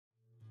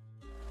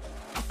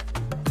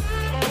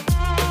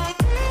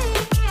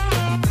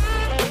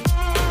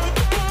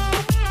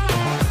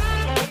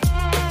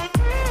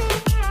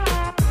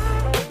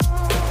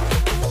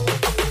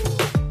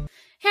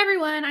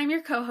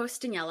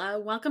host, Daniela.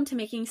 Welcome to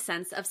Making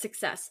Sense of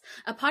Success,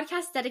 a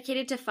podcast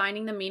dedicated to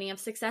finding the meaning of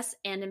success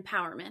and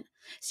empowerment.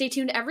 Stay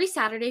tuned every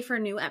Saturday for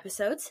new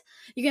episodes.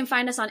 You can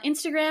find us on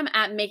Instagram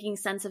at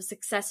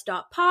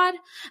makingsenseofsuccess.pod.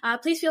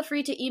 Please feel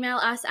free to email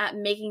us at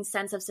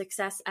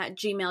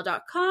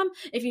makingsenseofsuccess@gmail.com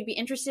if you'd be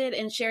interested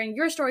in sharing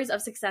your stories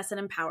of success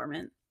and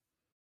empowerment.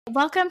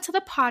 Welcome to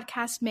the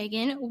podcast,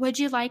 Megan. Would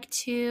you like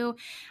to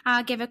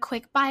give a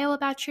quick bio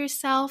about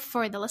yourself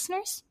for the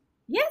listeners?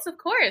 Yes, of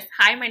course.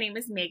 Hi, my name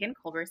is Meagan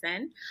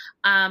Culberson.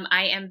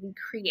 I am the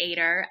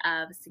creator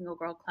of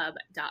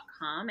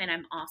SingleGirlClub.com, and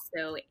I'm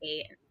also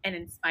an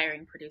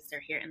inspiring producer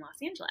here in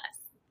Los Angeles.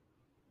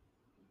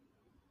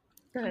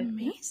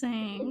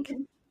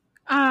 Amazing.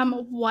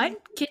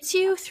 What gets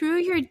you through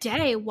your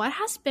day? What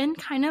has been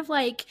kind of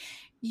like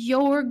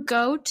your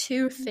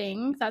go-to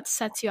thing that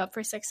sets you up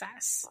for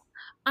success?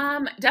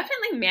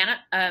 Definitely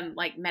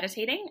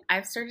meditating.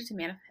 I've started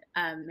to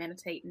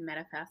meditate and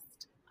manifest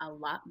a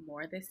lot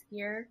more this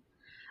year.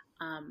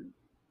 I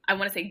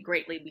want to say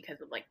greatly because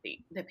of like the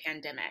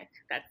pandemic.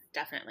 That's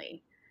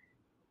definitely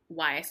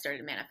why I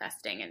started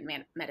manifesting and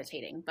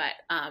meditating. But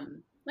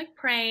like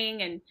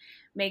praying and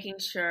making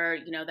sure,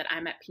 that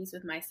I'm at peace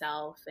with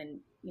myself and,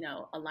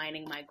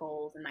 aligning my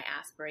goals and my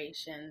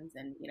aspirations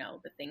and,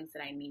 the things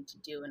that I need to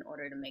do in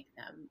order to make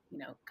them,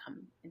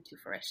 come into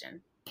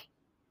fruition.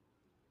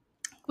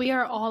 We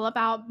are all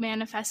about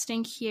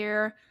manifesting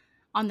here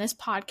on this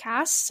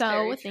podcast,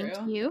 so thank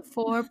you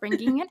for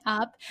bringing it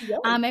up.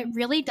 It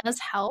really does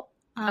help.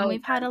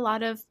 We've had a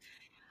lot of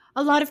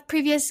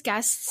previous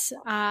guests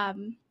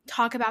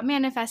talk about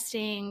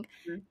manifesting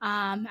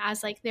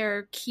as like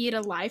their key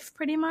to life,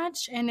 pretty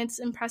much, and it's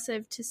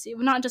impressive to see.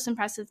 Well, not just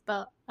impressive,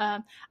 but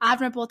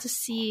admirable to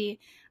see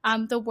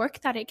the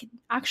work that it could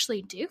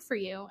actually do for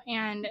you.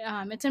 And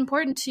it's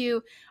important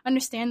to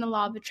understand the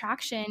law of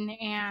attraction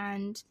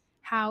and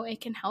how it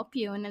can help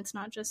you, and it's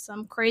not just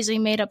some crazy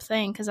made up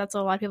thing, because that's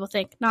what a lot of people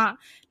think. Not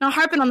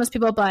harping on those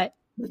people, but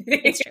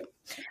it's true.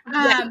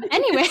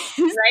 Anyways,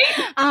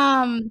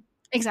 right?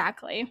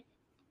 Exactly.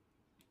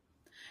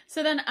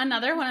 So then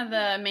another one of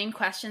the main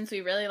questions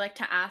we really like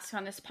to ask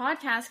on this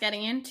podcast,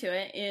 getting into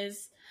it,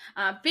 is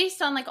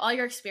based on like all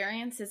your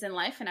experiences in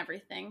life and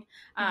everything,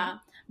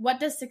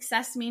 what does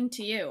success mean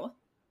to you?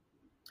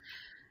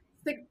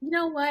 You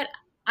know what?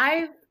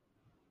 I'm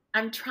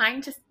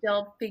trying to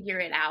still figure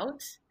it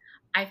out.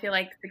 I feel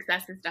like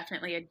success is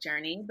definitely a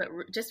journey, but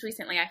just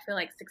recently I feel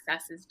like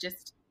success is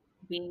just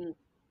being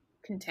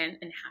content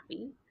and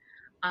happy.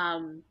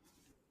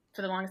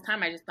 For the longest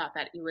time, I just thought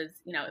that it was,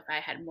 if I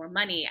had more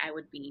money, I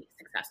would be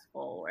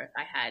successful, or if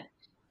I had,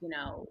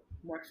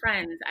 more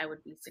friends, I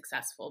would be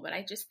successful. But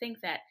I just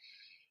think that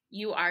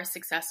you are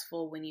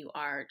successful when you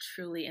are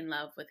truly in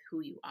love with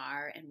who you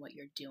are and what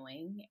you're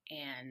doing,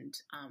 and,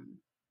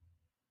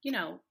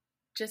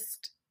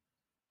 just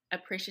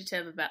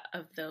appreciative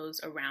of those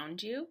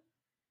around you.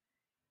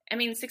 I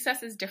mean,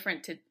 success is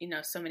different to,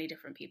 so many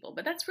different people,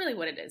 but that's really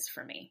what it is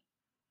for me.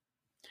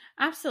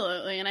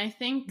 Absolutely. And I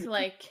think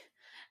like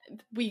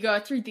we go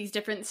through these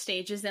different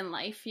stages in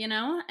life,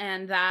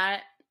 and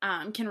that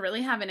can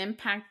really have an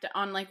impact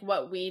on like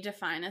what we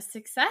define as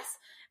success,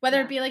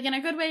 whether it be like in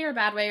a good way or a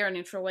bad way or a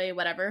neutral way,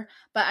 whatever.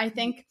 But I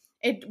think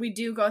we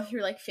do go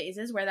through like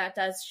phases where that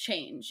does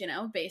change,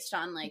 based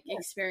on like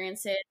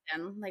experiences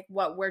and like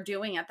what we're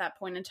doing at that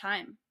point in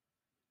time.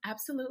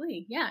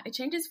 Absolutely. Yeah. It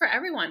changes for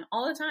everyone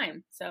all the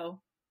time.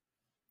 So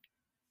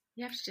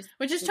you have to just,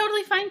 which is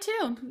totally fine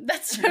too.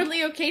 That's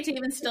totally okay to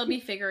even still be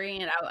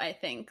figuring it out. I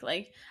think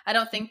like, I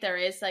don't think there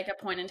is like a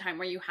point in time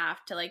where you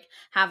have to like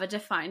have a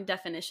defined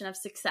definition of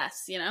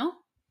success,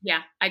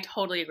 Yeah, I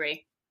totally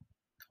agree.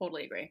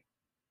 Totally agree.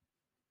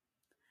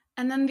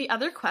 And then the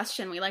other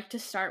question we like to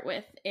start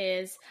with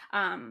is,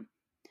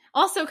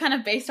 also kind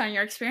of based on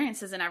your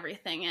experiences and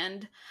everything.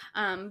 And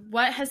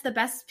what has the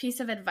best piece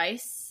of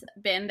advice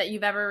been that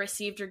you've ever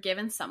received or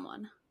given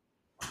someone?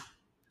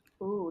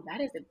 Ooh,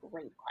 that is a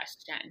great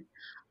question.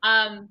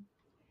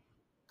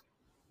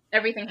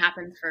 Everything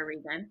happens for a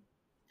reason.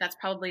 That's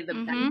probably the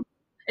best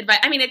advice.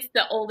 I mean, it's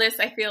the oldest,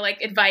 I feel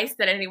like, advice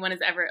that anyone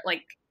has ever,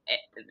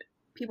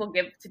 people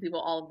give to people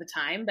all the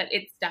time, but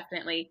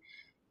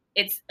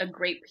it's a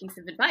great piece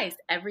of advice.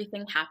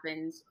 Everything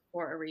happens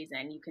for a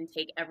reason. You can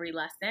take every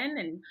lesson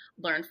and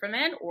learn from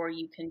it, or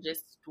you can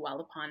just dwell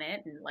upon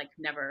it and like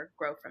never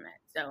grow from it.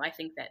 So I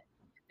think that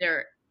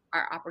there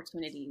are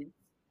opportunities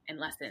and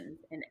lessons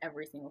in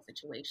every single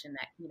situation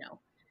that,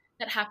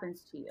 that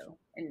happens to you.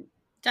 And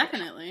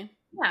definitely.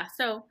 Yeah.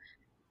 So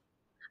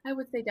I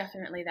would say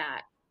definitely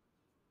that.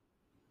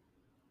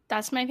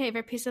 That's my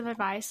favorite piece of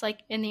advice, like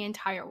in the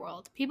entire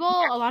world. A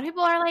lot of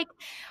people are like,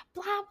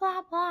 blah,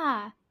 blah,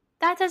 blah.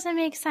 That doesn't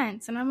make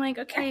sense. And I'm like,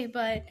 okay,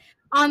 but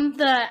on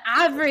the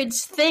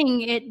average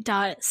thing, it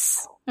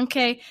does.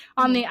 Okay.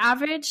 On the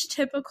average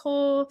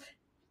typical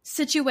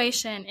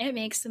situation, it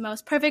makes the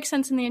most perfect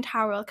sense in the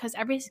entire world, because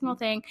every single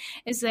thing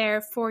is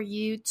there for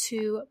you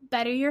to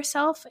better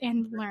yourself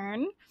and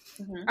learn.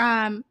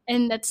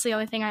 And that's the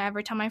only thing I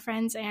ever tell my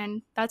friends,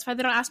 and that's why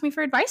they don't ask me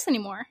for advice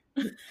anymore.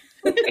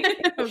 Because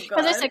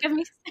they're sick of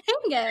me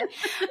saying it.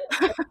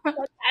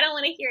 I don't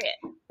want to hear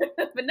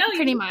it. But no,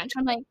 pretty much.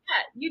 I'm like,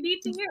 yeah, you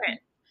need to hear it.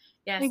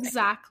 Yes,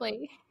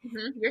 exactly.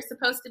 You're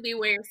supposed to be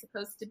where you're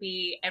supposed to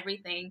be.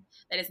 Everything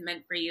that is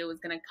meant for you is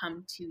going to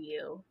come to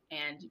you,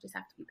 and you just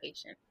have to be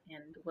patient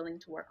and willing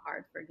to work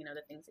hard for, you know,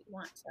 the things that you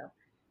want. So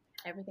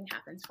everything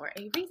happens for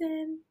a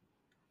reason.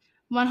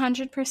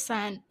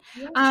 100%.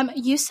 Yeah.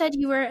 You said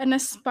you were an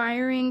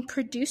aspiring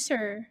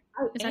producer.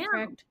 Is that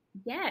correct?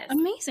 Yes.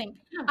 Amazing.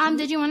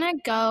 Did you want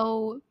to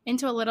go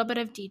into a little bit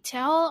of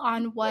detail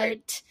on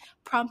what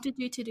prompted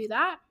you to do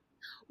that?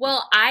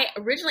 Well, I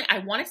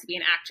wanted to be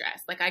an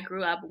actress. Like, I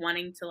grew up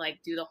wanting to, like,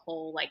 do the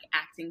whole, like,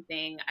 acting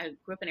thing. I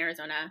grew up in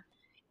Arizona,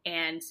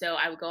 and so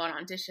I would go on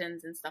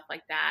auditions and stuff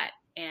like that.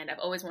 And I've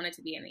always wanted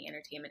to be in the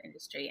entertainment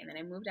industry. And then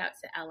I moved out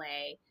to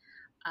LA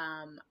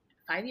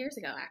 5 years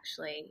ago,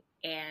 actually.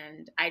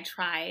 And I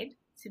tried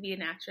to be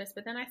an actress,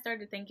 but then I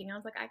started thinking, I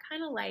was like, I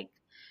kind of like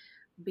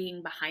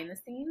being behind the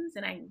scenes,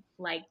 and I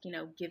like, you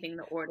know, giving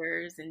the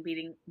orders and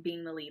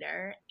being the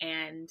leader.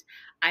 And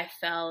I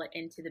fell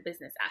into the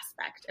business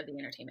aspect of the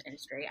entertainment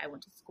industry. I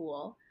went to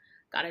school,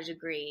 got a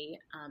degree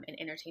in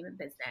entertainment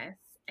business,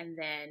 and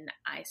then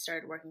I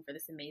started working for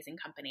this amazing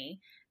company,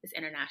 this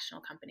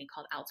international company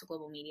called Alta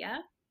Global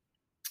Media.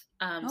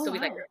 So we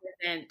like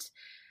represent,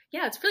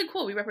 it's really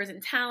cool. We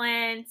represent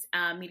talent,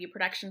 media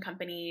production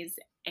companies,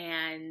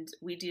 and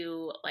we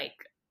do like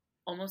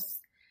almost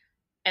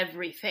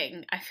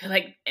everything, I feel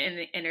like, in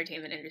the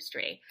entertainment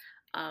industry.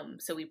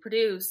 So we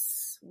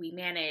produce, we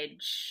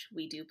manage,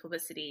 we do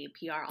publicity,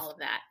 PR, all of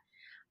that.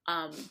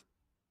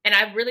 And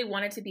I really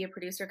wanted to be a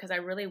producer because I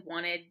really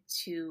wanted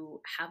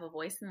to have a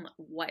voice in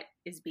what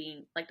is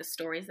being, like, the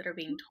stories that are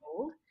being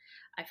told.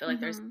 I feel like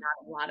there's not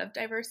a lot of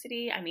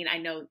diversity. I mean, I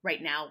know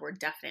right now we're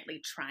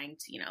definitely trying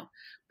to, you know,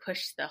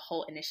 push the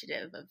whole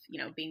initiative of, you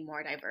know, being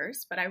more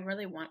diverse, but I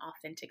really want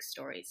authentic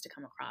stories to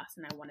come across,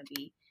 and I want to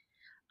be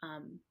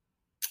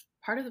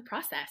part of the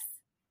process.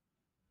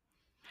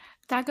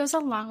 That goes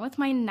along with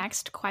my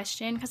next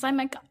question, because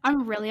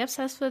I'm really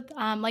obsessed with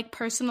like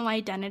personal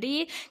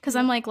identity, because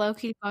I'm like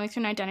low-key going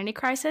through an identity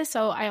crisis,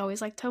 so I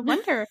always like to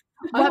wonder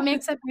what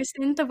makes a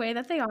person the way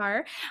that they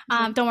are.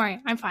 Don't worry,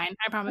 I'm fine.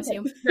 I promise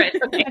you. Right.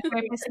 Okay.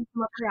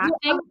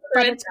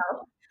 But it's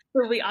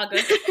we all go.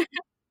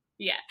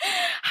 Yeah.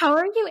 How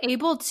are you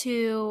able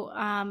to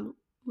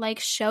like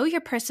show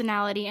your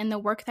personality in the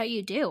work that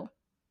you do?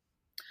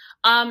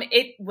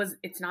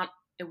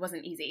 It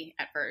wasn't easy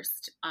at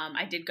first.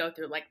 I did go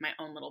through like my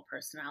own little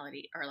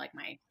personality, or like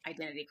my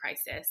identity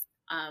crisis.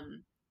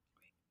 And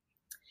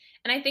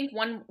I think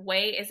one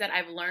way is that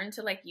I've learned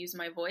to like use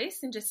my voice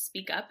and just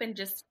speak up and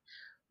just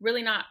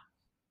really not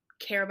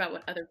care about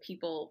what other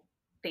people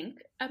think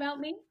about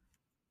me.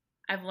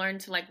 I've learned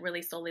to like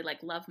really solely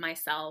like love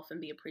myself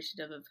and be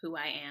appreciative of who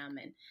I am,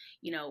 and,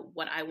 you know,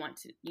 what I want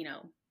to, you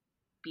know,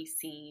 be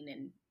seen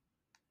and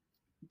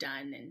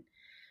done. And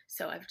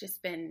so I've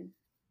just been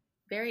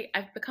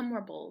I've become more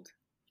bold,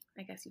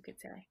 I guess you could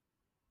say.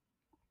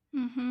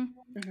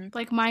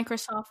 Like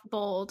Microsoft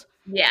bold.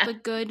 Yeah. The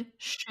good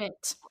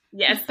shit.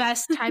 Yes. The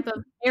best type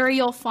of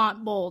Arial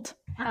font bold.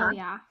 Hell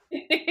yeah.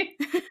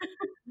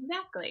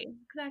 Exactly.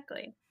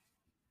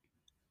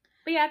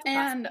 But yeah, it's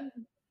and awesome.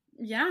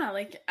 Yeah,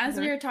 like as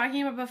we were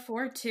talking about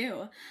before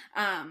too,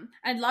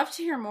 I'd love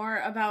to hear more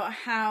about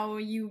how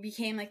you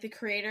became like the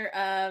creator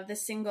of the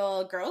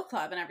Single Girl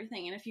Club and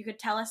everything, and if you could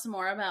tell us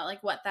more about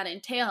like what that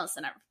entails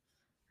and everything.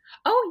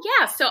 Oh,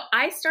 yeah. So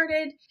I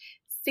started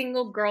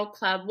Single Girl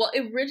Club. Well,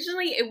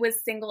 originally it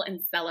was Single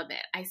and Celibate.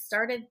 I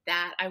started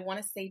that, I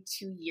want to say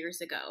 2 years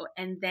ago.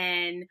 And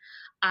then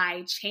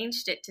I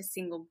changed it to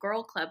Single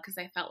Girl Club because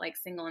I felt like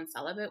Single and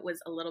Celibate was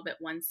a little bit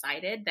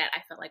one-sided, that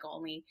I felt like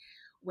only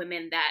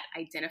women that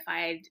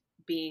identified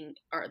being,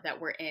 or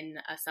that were in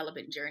a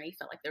celibate journey,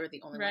 felt like they were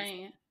the only ones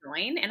to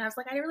join. And I was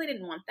like, I really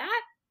didn't want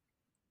that.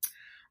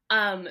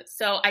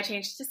 So I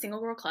changed to Single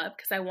Girl Club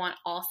because I want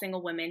all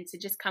single women to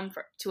just come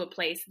to a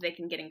place that they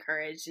can get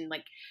encouraged and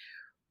like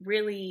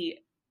really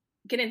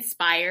get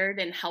inspired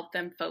and help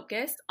them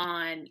focus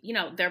on, you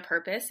know, their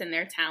purpose and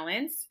their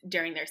talents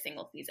during their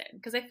single season.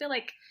 Because I feel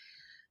like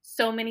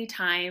so many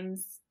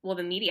times, well,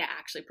 the media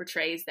actually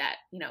portrays that,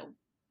 you know,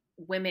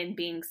 women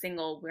being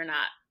single,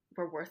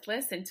 we're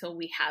worthless until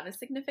we have a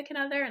significant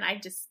other. And I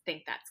just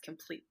think that's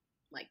complete,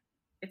 like,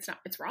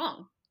 it's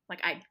wrong.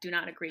 Like, I do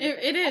not agree with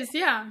it. It is,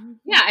 yeah.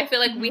 Yeah, I feel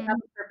like we have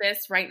a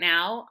purpose right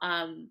now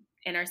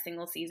in our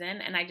single season,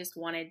 and I just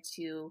wanted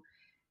to,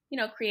 you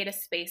know, create a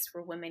space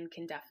where women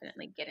can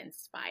definitely get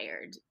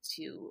inspired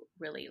to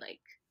really,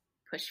 like,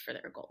 push for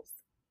their goals.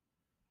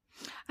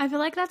 I feel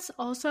like that's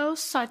also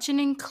such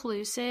an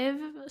inclusive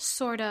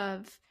sort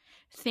of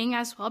thing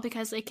as well,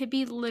 because it could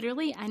be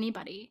literally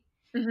anybody,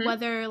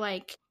 whether,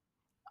 like,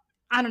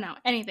 I don't know,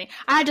 anything.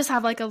 I just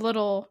have, like, a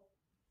little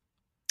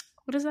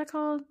what is that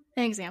called?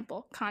 An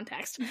example,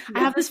 context. I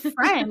have this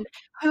friend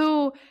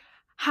who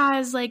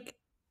has like,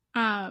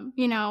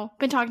 you know,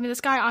 been talking to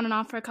this guy on and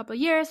off for a couple of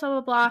years, blah,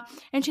 blah, blah.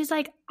 And she's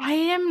like, I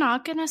am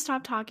not going to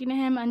stop talking to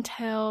him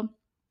until,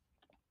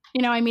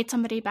 you know, I meet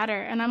somebody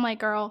better. And I'm like,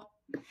 girl,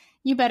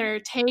 you better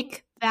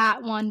take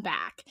that one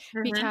back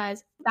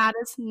because that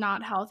is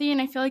not healthy.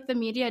 And I feel like the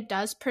media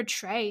does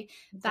portray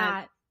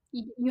that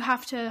you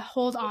have to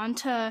hold on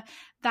to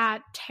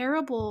that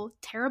terrible,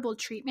 terrible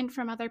treatment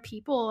from other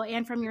people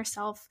and from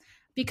yourself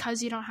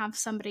because you don't have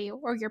somebody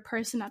or your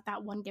person at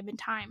that one given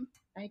time.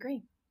 I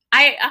agree.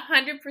 I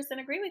 100%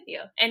 agree with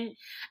you. And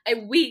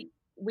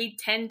we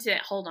tend to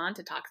hold on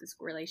to toxic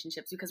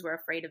relationships because we're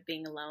afraid of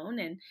being alone.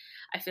 And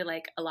I feel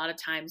like a lot of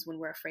times when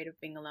we're afraid of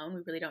being alone,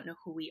 we really don't know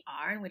who we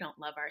are and we don't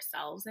love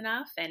ourselves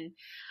enough. And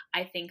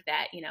I think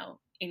that, you know,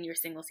 in your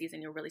single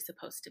season, you're really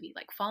supposed to be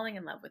like falling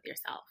in love with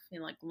yourself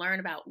and like learn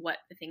about what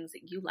the things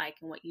that you like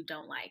and what you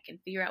don't like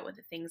and figure out what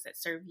the things that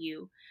serve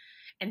you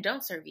and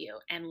don't serve you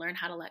and learn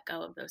how to let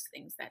go of those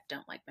things that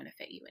don't like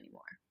benefit you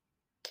anymore.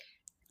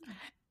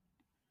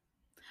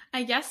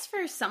 I guess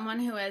for someone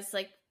who has,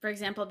 like, for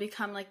example,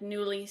 become, like,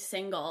 newly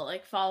single,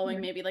 like, following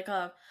maybe, like,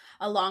 a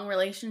long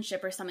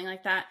relationship or something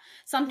like that,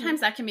 sometimes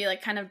that can be,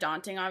 like, kind of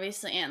daunting,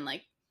 obviously, and,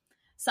 like,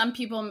 some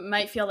people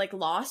might feel, like,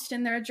 lost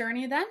in their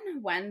journey then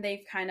when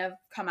they've kind of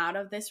come out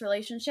of this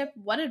relationship.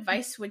 What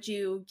advice would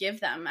you give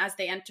them as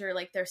they enter,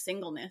 like, their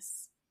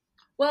singleness?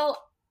 Well,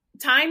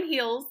 time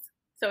heals,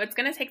 so it's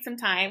going to take some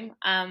time,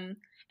 and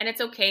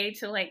it's okay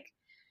to, like,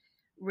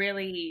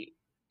 really...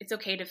 It's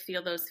okay to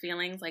feel those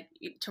feelings, like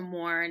to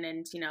mourn.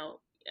 And, you know,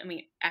 I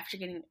mean, after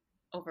getting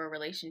over a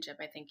relationship,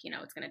 I think, you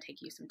know, it's going to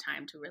take you some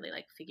time to really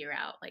like figure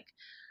out like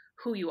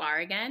who you are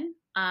again.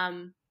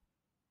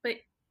 But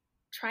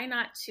try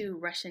not to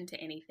rush into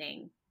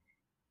anything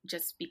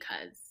just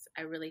because.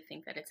 I really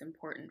think that it's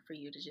important for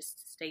you to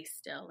just stay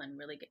still and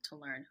really get to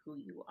learn who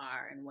you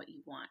are and what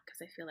you want.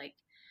 Because I feel like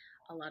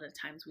a lot of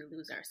times we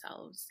lose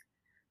ourselves,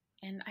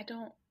 and I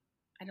don't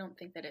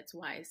think that it's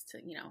wise to,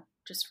 you know,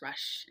 just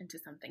rush into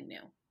something new.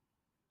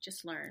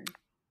 Just learn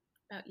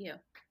about you.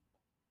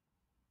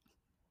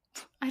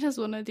 I just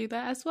want to do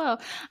that as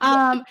well.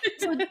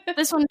 So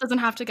this one doesn't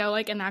have to go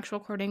like an actual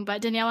courting,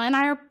 but Daniela and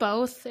I are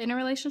both in a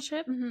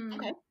relationship.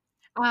 Okay.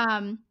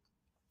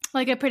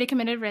 Like a pretty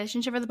committed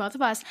relationship for the both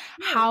of us.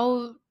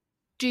 How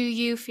do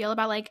you feel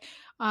about like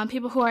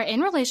people who are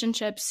in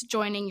relationships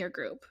joining your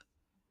group?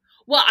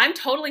 Well, I'm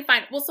totally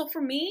fine. Well, so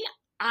for me,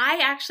 I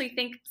actually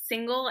think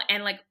single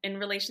and like in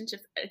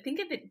relationships, I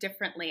think of it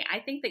differently. I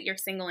think that you're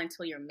single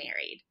until you're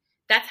married.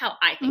 That's how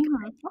I think of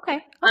it.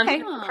 Okay.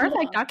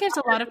 Perfect. That gives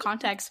a lot of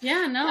context.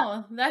 Yeah,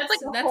 no, that's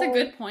a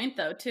good point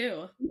though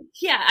too.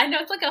 Yeah, I know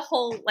it's like a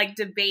whole like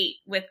debate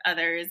with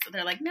others.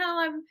 They're like,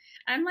 no,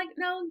 I'm like,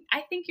 no,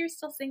 I think you're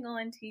still single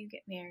until you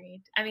get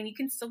married. I mean, you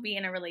can still be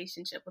in a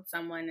relationship with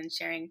someone and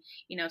sharing,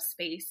 you know,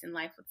 space in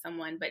life with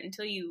someone, but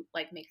until you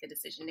like make the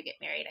decision to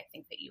get married, I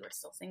think that you are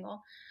still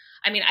single.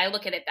 I mean, I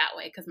look at it that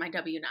way because my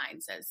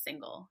W-9 says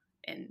single.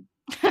 And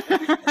no,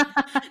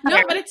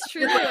 but it's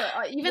true.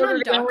 Even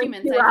on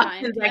documents, I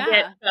find,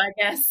 so I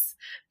guess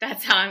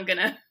that's how I'm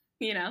gonna,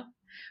 you know.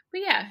 But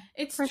yeah,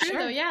 it's true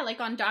though. Yeah,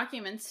 like on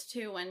documents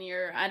too. When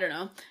you're, I don't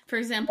know, for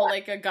example,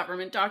 like a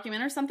government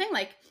document or something.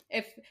 Like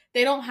if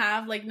they don't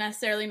have like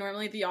necessarily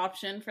normally the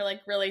option for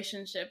like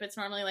relationship, it's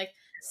normally like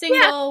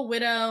single,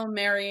 widow,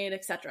 married,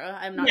 etc.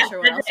 I'm not sure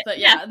what else, but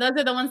those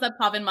are the ones that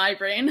pop in my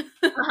brain.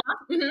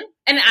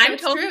 And I'm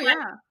totally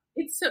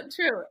It's so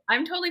true.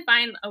 I'm totally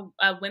fine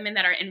women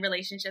that are in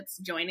relationships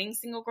joining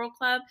Single Girl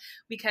Club,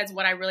 because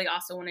what I really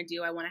also want to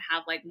do, I want to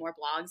have like more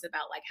blogs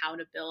about like how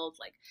to build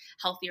like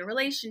healthier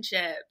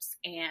relationships.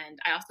 And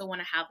I also want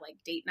to have like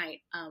date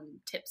night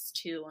tips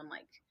too on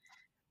like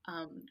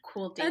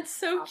cool dates. That's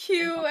so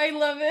cute. I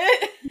love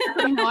it.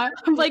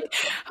 I'm like,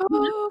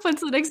 oh,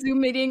 when's the next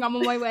Zoom meeting? I'm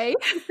on my way.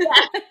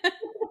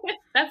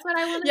 That's what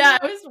I want to do. I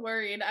was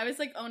worried. I was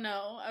like, oh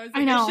no. I was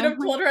like, I should have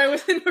told her I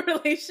was in a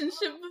relationship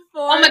before.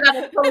 Oh my God,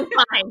 it's totally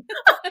fine.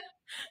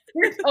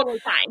 You're totally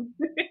fine.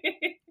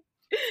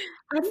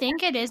 I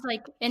think it is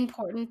like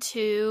important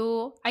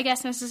to, I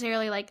guess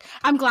necessarily like,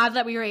 I'm glad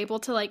that we were able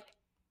to like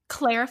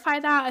clarify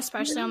that,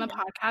 especially on the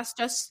podcast,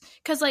 just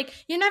because like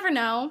you never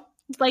know.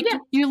 Like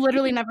you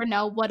literally never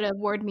know what a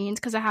word means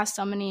because it has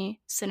so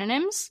many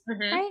synonyms,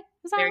 right?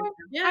 Is that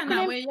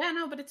right?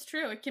 No, but it's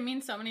true. It can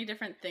mean so many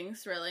different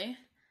things, really.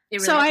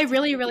 So I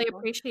really, really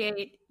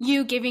appreciate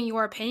you giving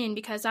your opinion,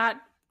 because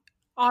that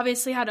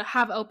obviously had to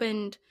have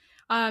opened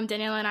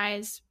Daniela and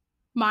I's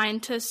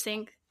mind to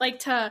think, like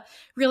to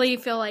really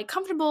feel like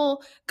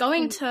comfortable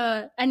going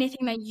to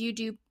anything that you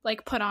do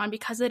like put on,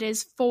 because it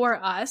is for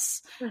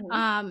us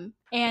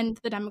and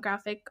the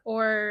demographic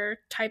or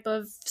type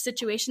of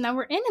situation that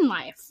we're in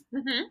life.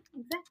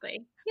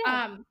 Exactly.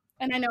 Yeah.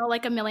 And I know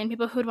like a million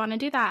people who would want to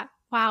do that.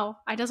 Wow.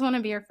 I just want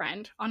to be your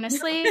friend.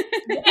 Honestly.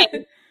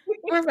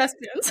 We're best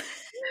friends.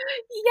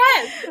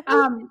 Yes.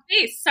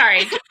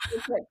 Sorry.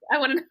 I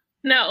want to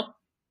know.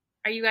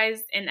 Are you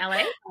guys in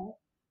LA?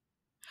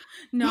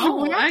 No,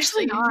 we're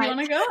actually not. Do you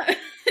want to go?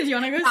 Do you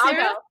want to go,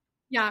 Sarah?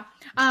 Yeah.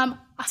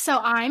 So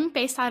I'm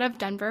based out of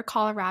Denver,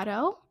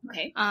 Colorado.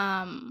 Okay.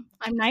 I'm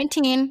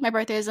 19. My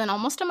birthday is in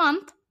almost a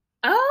month.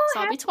 Oh,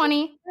 so I'll be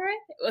 20.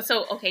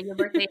 So, okay, your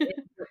birthday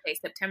is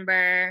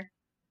September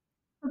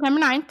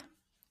 9th.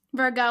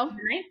 Virgo. 9th?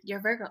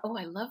 You're Virgo. Oh,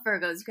 I love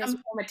Virgos. You guys are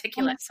so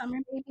meticulous. I'm a summer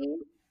baby.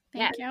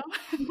 Thank you.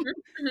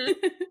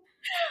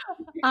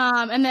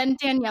 Mm-hmm. And then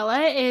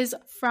Daniela is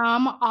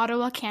from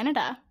Ottawa,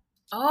 Canada.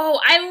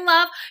 Oh, I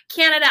love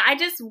Canada. I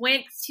just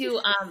went to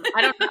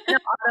I don't know,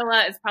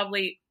 Ottawa is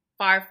probably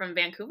far from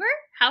Vancouver.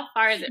 How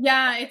far is it?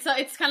 Yeah,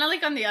 it's kind of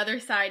like on the other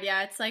side.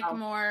 Yeah, it's like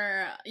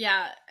more.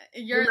 Yeah,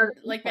 you're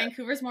like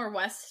Vancouver's more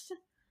west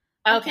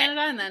of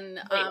Canada, and then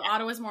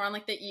Ottawa's more on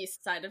like the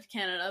east side of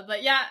Canada.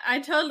 But yeah, I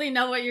totally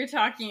know what you're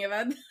talking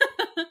about.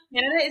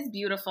 Canada is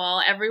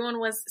beautiful. Everyone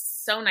was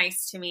so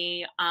nice to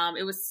me.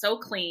 It was so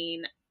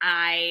clean.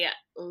 I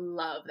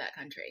love that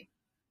country.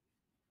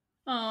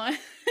 Oh,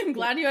 I'm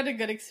glad you had a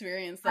good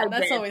experience.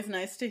 That's always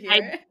nice to hear.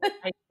 I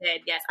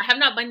did, yes. I have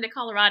not been to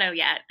Colorado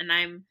yet, and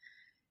I'm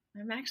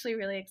actually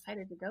really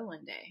excited to go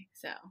one day.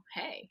 So,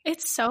 hey.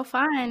 It's so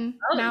fun.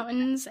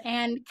 Mountains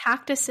and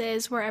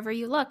cactuses wherever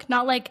you look.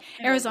 Not like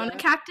Arizona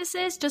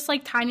cactuses, just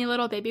like tiny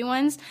little baby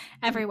ones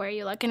everywhere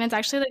you look. And it's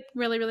actually like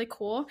really, really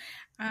cool.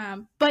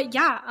 But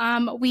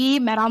yeah, we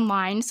met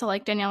online. So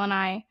like Danielle and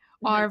I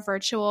are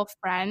virtual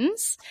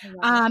friends.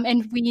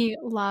 And we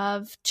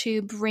love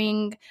to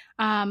bring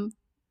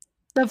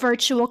the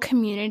virtual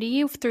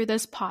community through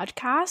this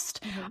podcast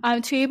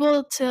to be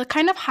able to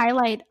kind of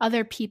highlight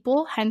other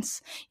people,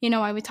 hence,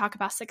 why we talk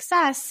about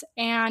success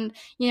and,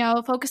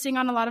 focusing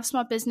on a lot of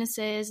small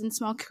businesses and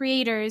small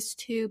creators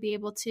to be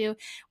able to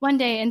one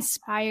day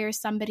inspire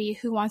somebody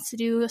who wants to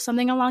do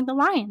something along the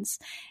lines.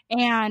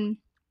 And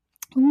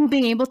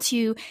being able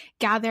to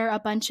gather a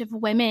bunch of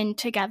women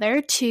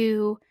together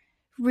to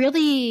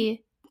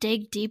really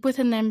dig deep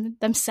within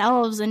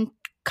themselves and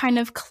kind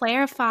of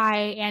clarify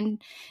and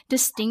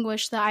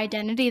distinguish the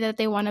identity that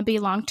they want to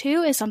belong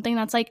to is something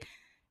that's like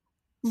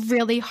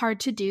really hard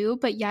to do,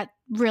 but yet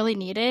really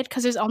needed,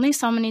 because there's only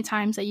so many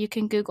times that you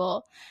can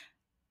Google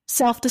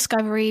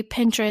self-discovery,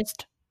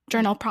 Pinterest,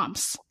 journal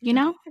prompts,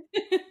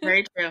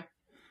 Very true.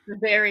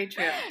 Very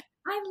true.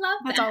 I love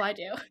that. That's all I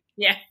do.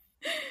 Yeah.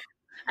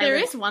 There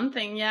is one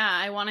thing,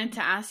 I wanted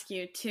to ask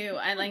you too.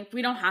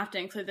 We don't have to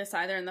include this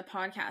either in the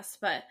podcast,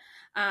 but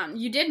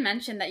you did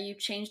mention that you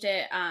changed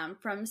it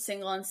from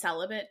single and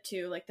celibate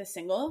to like the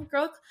single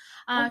girl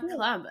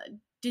club.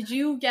 Did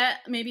you get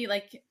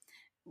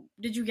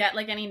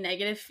any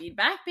negative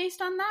feedback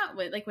based on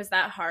that? Was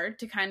that hard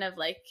to kind of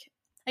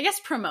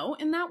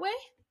promote in that way?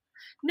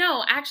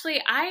 No,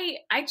 actually,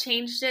 I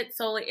changed it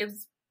solely. It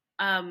was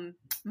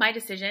my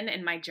decision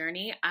and my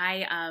journey.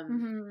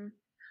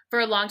 For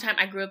a long time,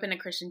 I grew up in a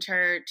Christian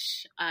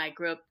church. I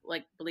grew up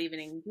believing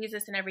in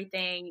Jesus and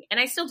everything, and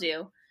I still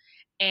do.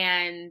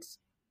 And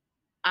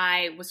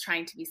I was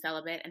trying to be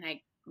celibate, and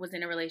I was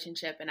in a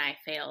relationship, and I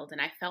failed,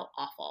 and I felt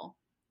awful.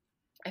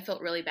 I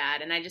felt really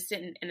bad, and I just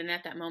didn't. And then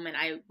at that moment,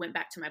 I went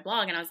back to my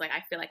blog, and I was like,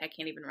 I feel like I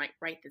can't even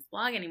write this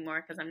blog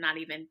anymore because I'm not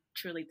even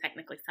truly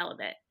technically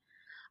celibate.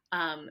 So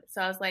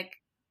I was like,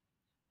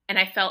 and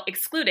I felt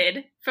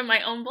excluded from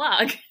my own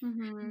blog.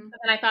 And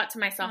I thought to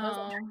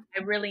myself, I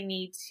really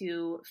need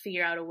to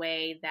figure out a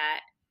way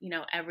that,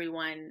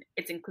 everyone,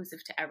 it's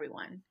inclusive to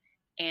everyone.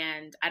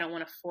 And I don't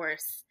want to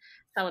force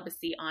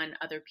celibacy on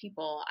other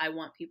people. I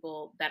want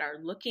people that are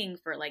looking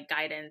for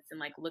guidance and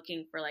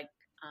looking for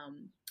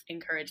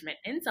encouragement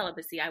in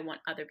celibacy. I want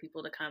other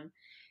people to come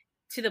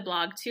to the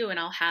blog too. And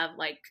I'll have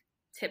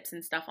tips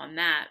and stuff on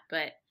that.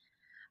 But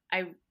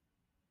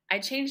I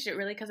changed it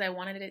really because I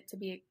wanted it to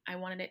be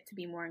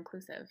more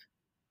inclusive.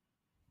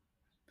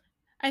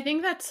 I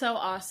think that's so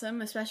awesome,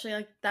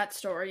 especially that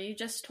story you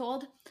just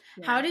told.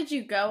 Yeah. How did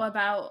you go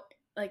about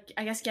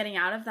getting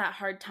out of that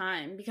hard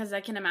time? Because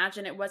I can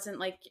imagine it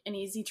wasn't an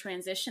easy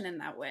transition in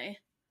that way.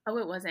 Oh,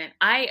 it wasn't.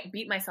 I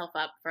beat myself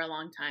up for a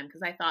long time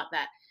because I thought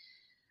that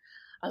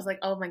I was like,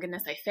 oh my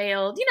goodness, I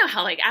failed. You know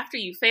how after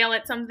you fail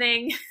at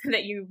something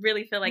that you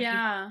really feel you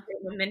get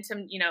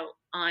momentum,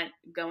 on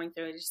going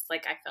through it, just I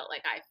felt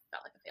like a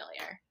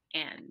failure.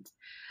 And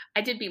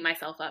I did beat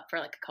myself up for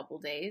a couple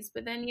days,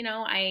 but then,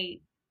 I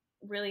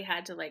really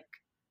had to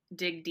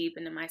dig deep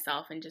into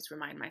myself and just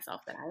remind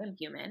myself that I am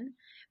human,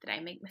 that I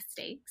make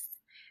mistakes,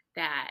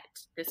 that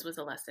this was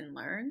a lesson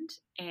learned.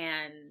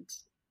 And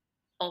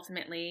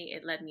ultimately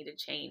it led me to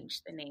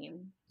change the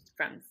name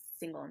from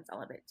Single and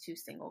Celibate to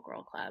Single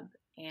Girl Club.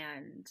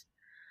 And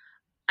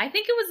I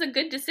think it was a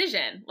good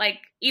decision.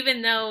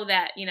 Even though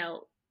that,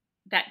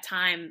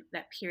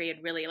 that period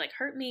really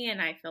hurt me,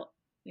 and I felt,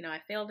 I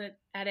failed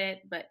at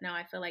it, but no,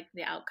 I feel like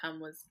the outcome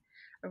was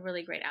a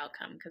really great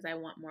outcome because I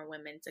want more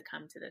women to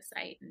come to the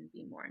site and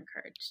be more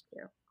encouraged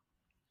too,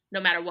 no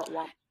matter what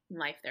walk in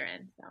life they're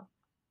in. So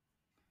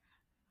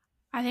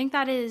I think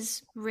that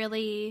is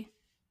really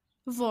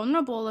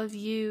vulnerable of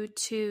you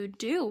to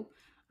do.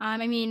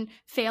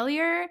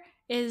 Failure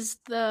is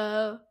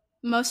the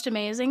most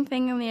amazing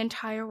thing in the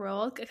entire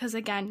world because,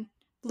 again,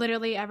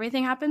 literally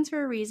everything happens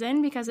for a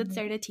reason because it's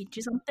there to teach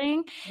you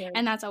something.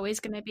 And that's always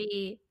going to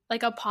be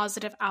like a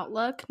positive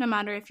outlook, no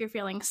matter if you're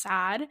feeling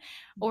sad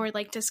or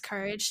like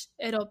discouraged,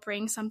 it'll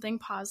bring something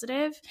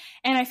positive.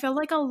 And I feel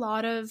like a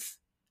lot of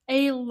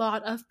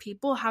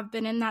people have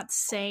been in that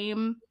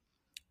same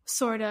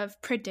sort of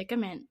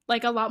predicament,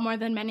 like a lot more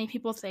than many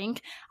people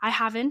think. I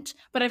haven't,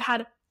 but I've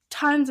had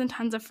tons and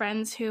tons of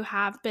friends who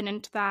have been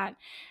into that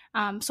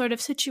sort of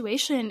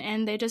situation,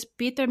 and they just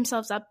beat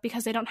themselves up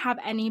because they don't have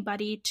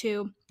anybody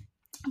to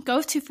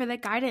go to for the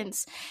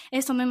guidance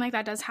if something like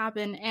that does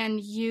happen. And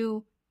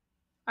you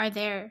are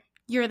there.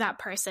 You're that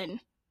person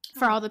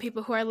for all the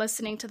people who are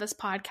listening to this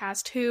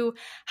podcast who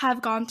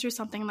have gone through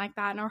something like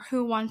that or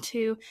who want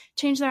to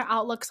change their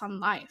outlooks on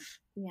life.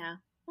 Yeah.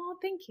 Oh,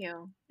 thank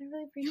you. I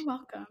really appreciate it. You're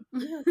welcome.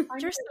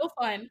 You're so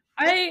fun.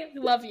 I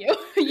love you.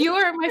 You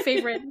are my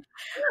favorite,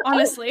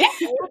 honestly.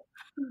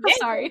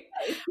 Sorry.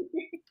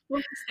 We'll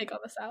just take all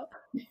this out.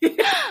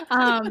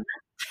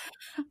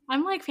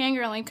 I'm like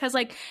fangirling because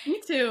like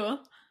me too.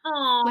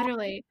 Oh,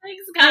 literally.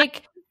 Thanks, God.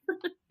 Like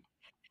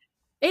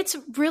it's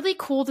really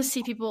cool to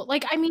see people.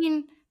 Like, I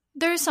mean,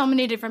 there's so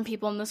many different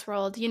people in this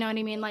world. You know what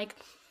I mean? Like,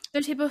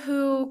 there's people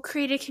who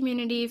create a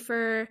community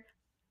for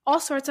all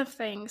sorts of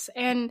things.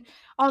 And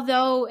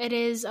although it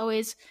is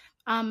always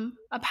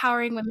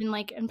empowering women,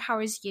 like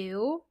empowers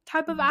you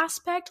type of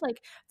aspect,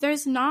 like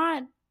there's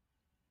not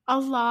a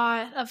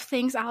lot of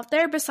things out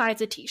there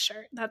besides a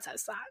t-shirt that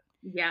says that.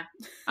 Yeah.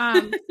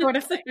 Sort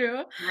of thing.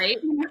 Right?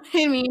 You know what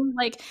I mean?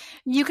 Like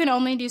you can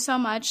only do so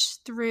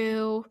much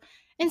through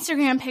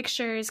Instagram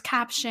pictures,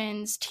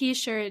 captions,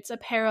 t-shirts,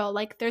 apparel.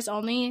 Like there's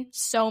only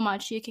so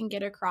much you can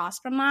get across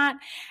from that.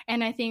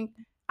 And I think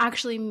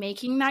actually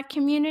making that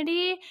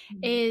community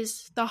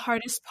is the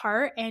hardest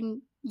part,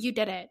 and you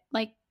did it.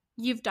 Like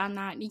you've done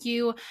that.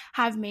 You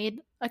have made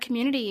a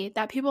community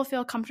that people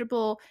feel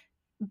comfortable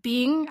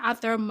being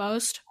at their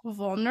most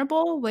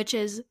vulnerable, which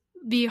is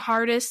the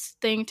hardest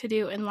thing to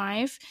do in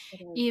life,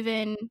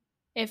 even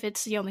if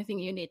it's the only thing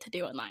you need to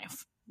do in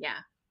life.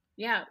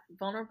 Yeah,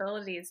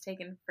 vulnerability is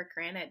taken for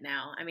granted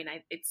now. I mean,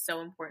 it's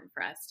so important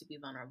for us to be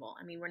vulnerable.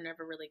 I mean, we're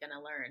never really going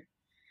to learn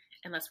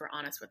unless we're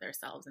honest with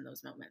ourselves in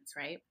those moments,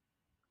 right?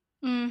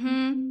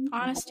 Mm-hmm.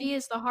 Honesty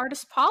is the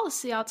hardest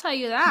policy, I'll tell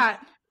you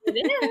that.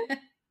 It is.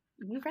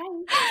 You're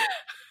right.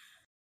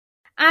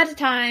 At a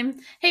time.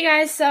 Hey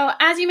guys, so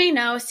as you may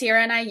know,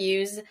 Sierra and I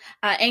use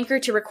Anchor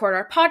to record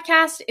our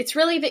podcast. It's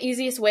really the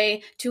easiest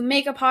way to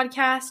make a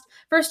podcast.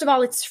 First of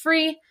all, it's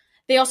free.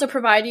 They also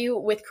provide you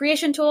with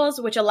creation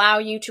tools which allow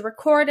you to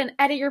record and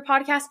edit your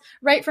podcast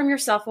right from your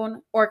cell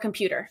phone or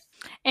computer.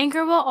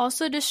 Anchor will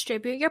also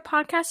distribute your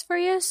podcast for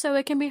you, so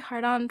it can be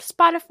heard on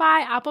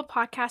Spotify, Apple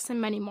Podcasts,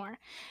 and many more.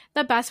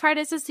 The best part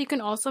is you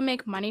can also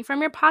make money from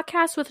your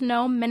podcast with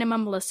no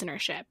minimum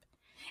listenership.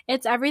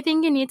 It's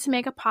everything you need to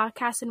make a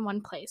podcast in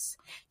one place.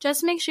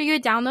 Just make sure you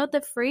download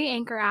the free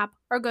Anchor app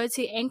or go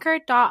to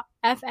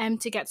anchor.fm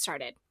to get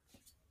started.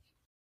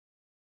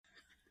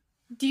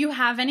 Do you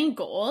have any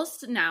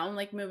goals now,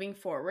 like moving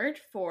forward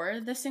for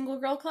the Single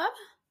Girl Club?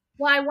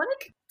 Well, I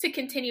wanted to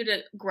continue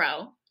to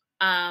grow.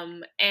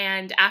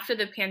 And after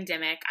the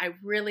pandemic, I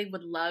really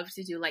would love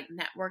to do like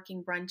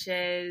networking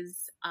brunches,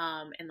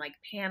 and like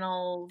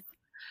panels.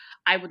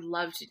 I would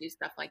love to do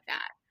stuff like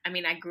that. I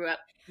mean, I grew up,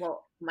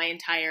 my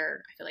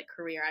entire, I feel like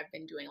career, I've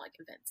been doing like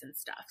events and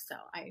stuff. So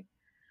I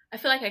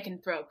feel like I can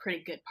throw a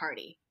pretty good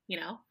party,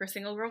 for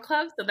Single Girl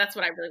Club. So that's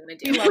what I really want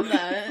to do. I love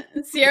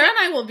that. Sierra and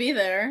I will be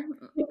there.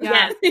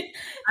 Yes.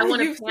 I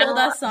want You've sold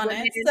us on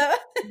it. So.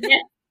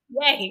 Yes.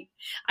 Yay.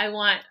 I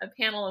want a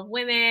panel of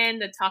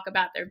women to talk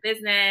about their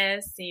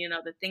business,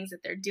 the things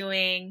that they're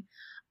doing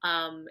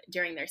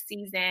during their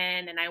season.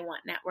 And I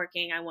want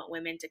networking. I want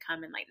women to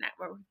come and like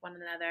network with one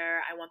another.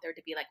 I want there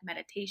to be like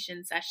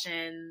meditation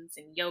sessions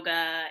and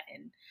yoga,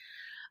 and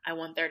I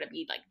want there to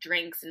be like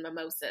drinks and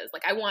mimosas.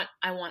 Like I want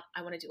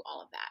to do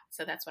all of that.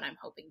 So that's what I'm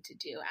hoping to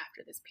do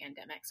after this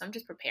pandemic. So I'm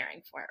just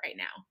preparing for it right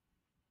now.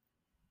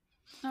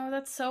 Oh,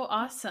 that's so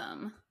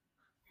awesome.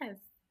 Yes.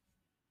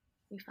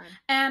 Be fun.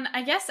 And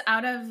I guess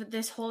out of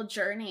this whole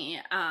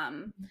journey,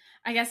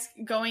 I guess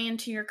going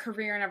into your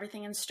career and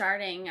everything and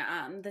starting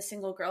the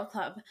Single Girl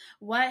Club,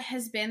 what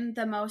has been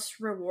the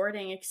most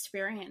rewarding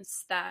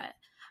experience that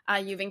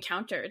you've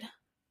encountered?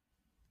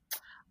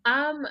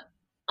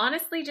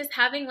 Honestly, just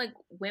having like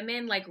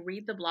women like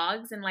read the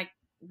blogs and like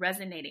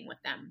resonating with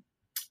them.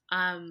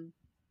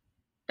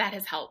 That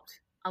has helped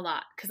a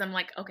lot, because I'm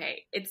like,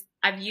 okay,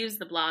 I've used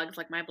the blogs,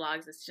 like my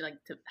blogs is to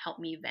help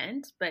me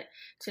vent, but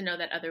to know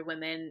that other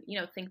women,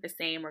 think the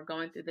same or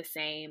going through the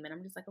same. And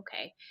I'm just like,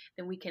 okay,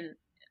 then we can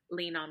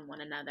lean on one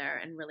another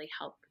and really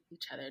help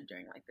each other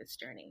during like this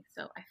journey.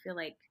 So I feel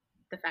like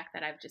the fact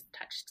that I've just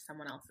touched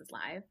someone else's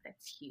life,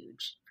 that's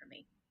huge for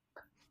me.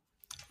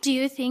 Do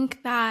you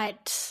think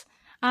that,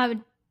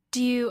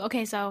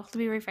 okay, so let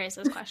me rephrase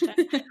this question.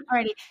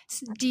 Alrighty.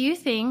 So do you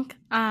think,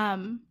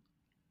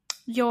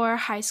 your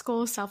high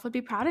school self would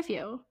be proud of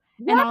you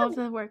and all of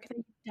the work that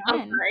you've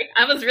done?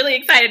 I was really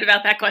excited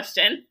about that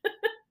question.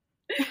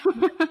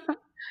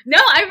 No,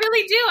 I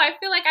really do. I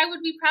feel like I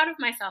would be proud of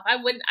myself. I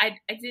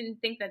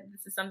didn't think that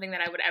this is something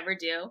that I would ever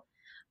do.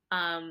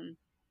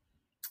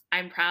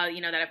 I'm proud,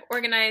 that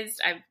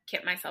I've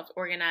kept myself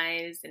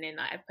organized, and then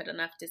I've put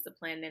enough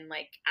discipline and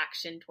like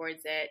action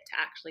towards it to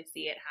actually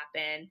see it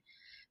happen.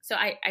 So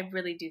I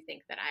really do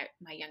think that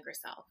my younger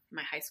self,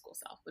 my high school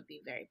self, would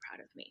be very proud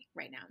of me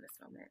right now in this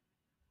moment.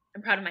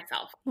 I'm proud of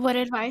myself. What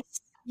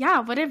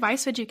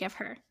advice would you give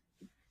her?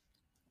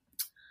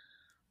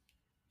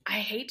 I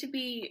hate to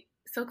be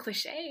so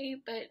cliche,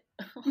 but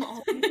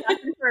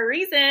for a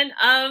reason.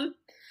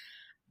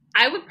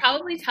 I would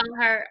probably tell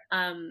her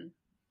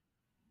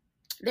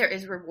there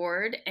is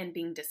reward in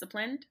being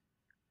disciplined.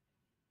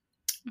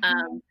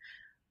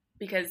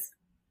 Because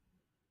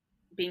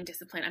being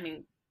disciplined, I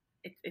mean,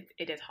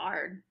 it is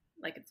hard.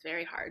 Like, it's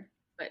very hard,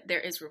 but there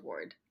is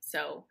reward.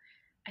 So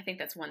I think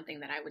that's one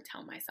thing that I would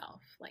tell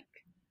myself,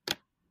 like,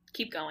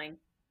 keep going,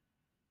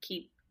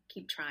 keep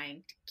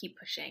trying, keep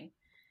pushing.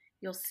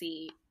 You'll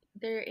see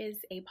there is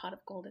a pot of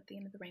gold at the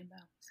end of the rainbow.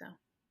 So,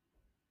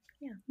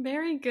 yeah.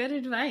 Very good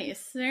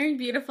advice. Very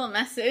beautiful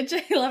message.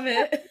 I love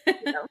it.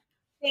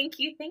 Thank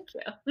you.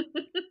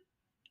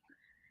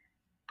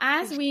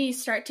 As we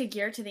start to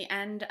gear to the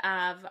end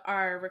of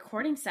our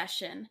recording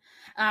session,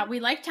 we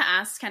like to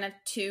ask kind of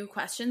two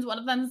questions. One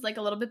of them is like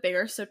a little bit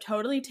bigger, so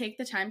totally take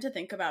the time to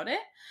think about it.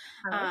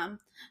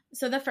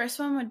 So the first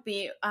one would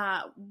be,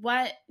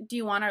 what do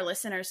you want our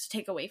listeners to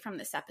take away from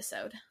this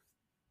episode?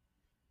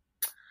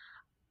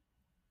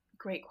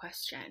 Great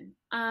question.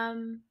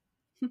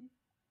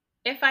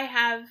 If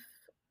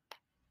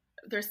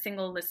there's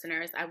single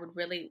listeners, I would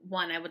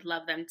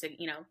love them to,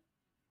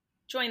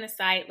 join the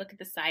site, look at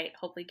the site,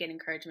 hopefully get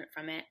encouragement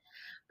from it.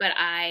 But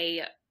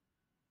I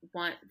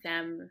want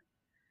them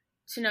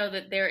to know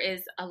that there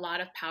is a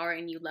lot of power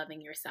in you loving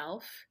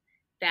yourself,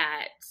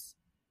 that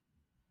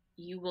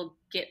you will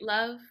get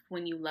love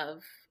when you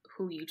love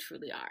who you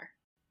truly are.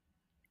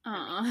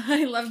 Aw,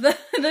 I love that.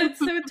 That's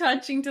so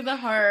touching to the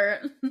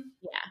heart.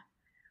 Yeah.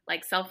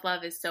 Like,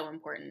 self-love is so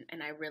important.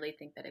 And I really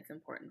think that it's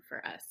important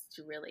for us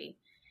to really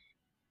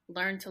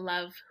learn to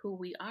love who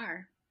we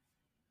are,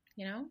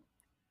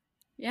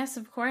 Yes,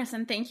 of course.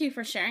 And thank you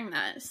for sharing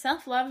that.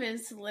 Self-love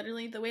is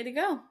literally the way to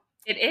go.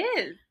 It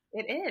is.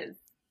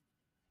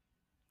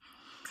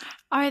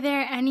 Are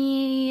there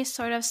any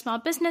sort of small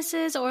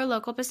businesses or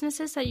local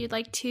businesses that you'd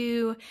like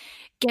to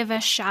give a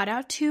shout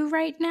out to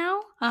right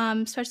now,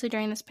 especially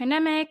during this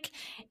pandemic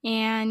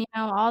and,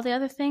 all the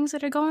other things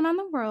that are going on in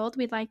the world?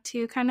 We'd like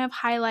to kind of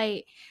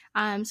highlight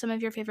some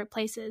of your favorite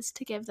places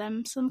to give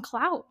them some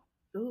clout.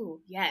 Ooh,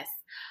 yes.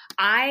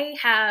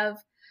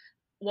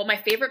 My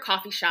favorite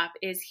coffee shop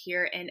is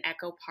here in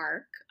Echo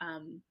Park,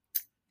 and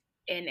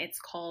it's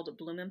called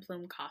Bloom and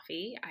Plume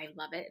Coffee. I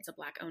love it. It's a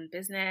Black-owned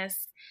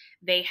business.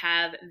 They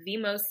have the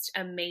most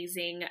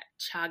amazing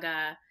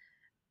chagachino.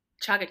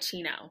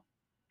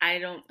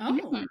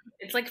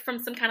 It's like from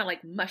some kind of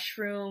like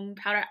mushroom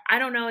powder. I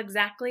don't know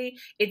exactly.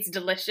 It's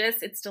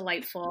delicious. It's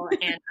delightful.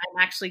 And I'm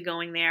actually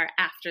going there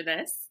after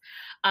this.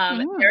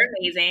 They're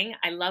amazing.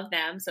 I love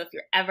them. So if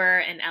you're ever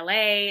in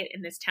LA,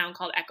 in this town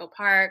called Echo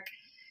Park,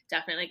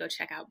 definitely go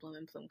check out Bloom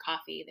and Plume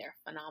Coffee. They're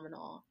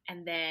phenomenal.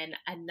 And then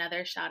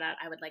another shout out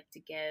I would like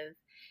to give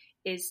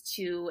is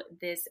to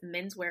this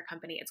menswear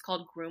company. It's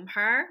called Groom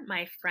Her.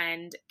 My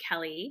friend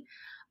Kelly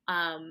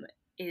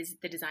is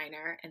the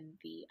designer and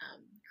the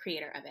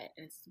creator of it.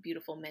 And it's a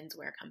beautiful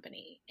menswear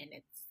company. And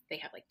they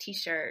have like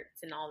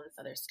t-shirts and all this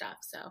other stuff.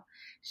 So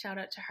shout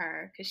out to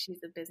her because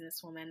she's a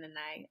businesswoman and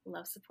I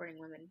love supporting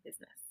women in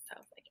business. So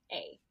it's like,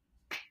 A.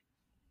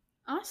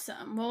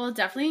 Awesome. Well, we'll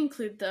definitely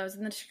include those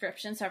in the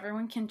description so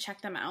everyone can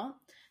check them out.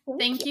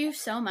 Thank you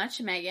so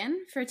much,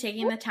 Meagan, for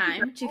taking the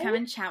time to come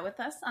and chat with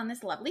us on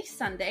this lovely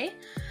Sunday.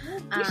 I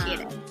appreciate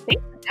it.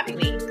 Thanks for having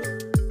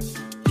me.